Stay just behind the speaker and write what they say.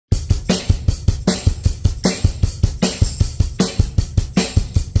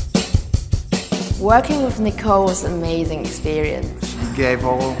Working with Nicole was an amazing experience. She gave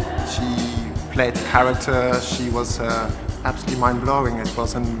all, she played character, she was absolutely mind-blowing. It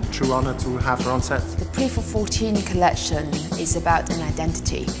was a true honor to have her on set. The Pre-For 14 collection is about an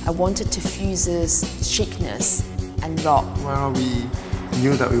identity. I wanted to fuse this chicness and rock. Well, we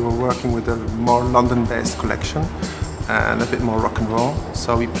knew that we were working with a more London-based collection and a bit more rock and roll,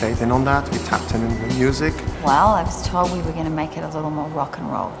 so we played in on that, we tapped in the music. Well, I was told we were going to make it a little more rock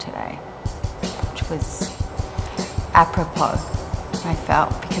and roll today, which was apropos, I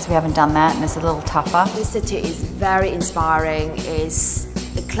felt, because we haven't done that and it's a little tougher. This city is very inspiring, it's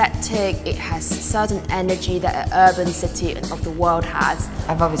eclectic, it has certain energy that an urban city of the world has.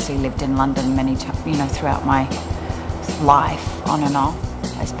 I've obviously lived in London many times, you know, throughout my life, on and off.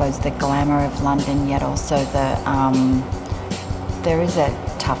 I suppose the glamour of London, yet also there is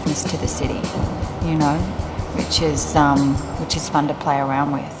a toughness to the city, you know, which is fun to play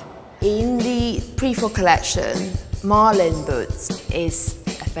around with. In the Pre-For collection, Marlin boots is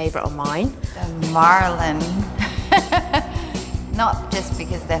a favourite of mine. The Marlin, not just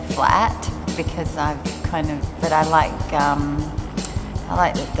because they're flat, because but I like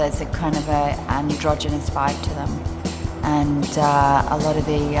that there's a kind of a androgynous vibe to them. And a lot of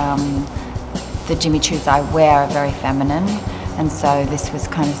the Jimmy Choos I wear are very feminine, and so this was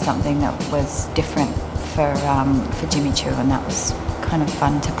kind of something that was different for Jimmy Choo, and that was kind of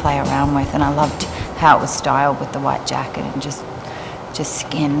fun to play around with. And I loved how it was styled with the white jacket and just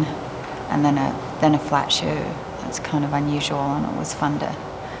skin, and then a flat shoe. That's kind of unusual, and it was fun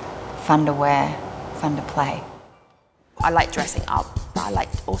to wear, fun to play. I like dressing up, but I like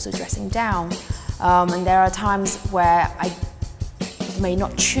also dressing down. And there are times where I may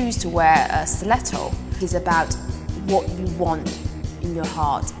not choose to wear a stiletto. It's about what you want in your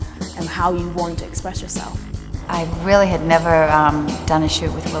heart and how you want to express yourself. I really had never done a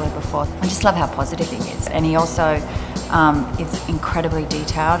shoot with Willy before. I just love how positive he is. And he also is incredibly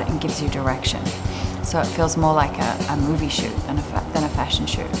detailed and gives you direction. So it feels more like a movie shoot than a fashion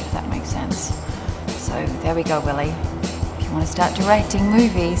shoot, if that makes sense. So there we go, Willy. If you want to start directing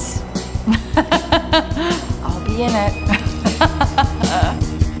movies, I'll be in it.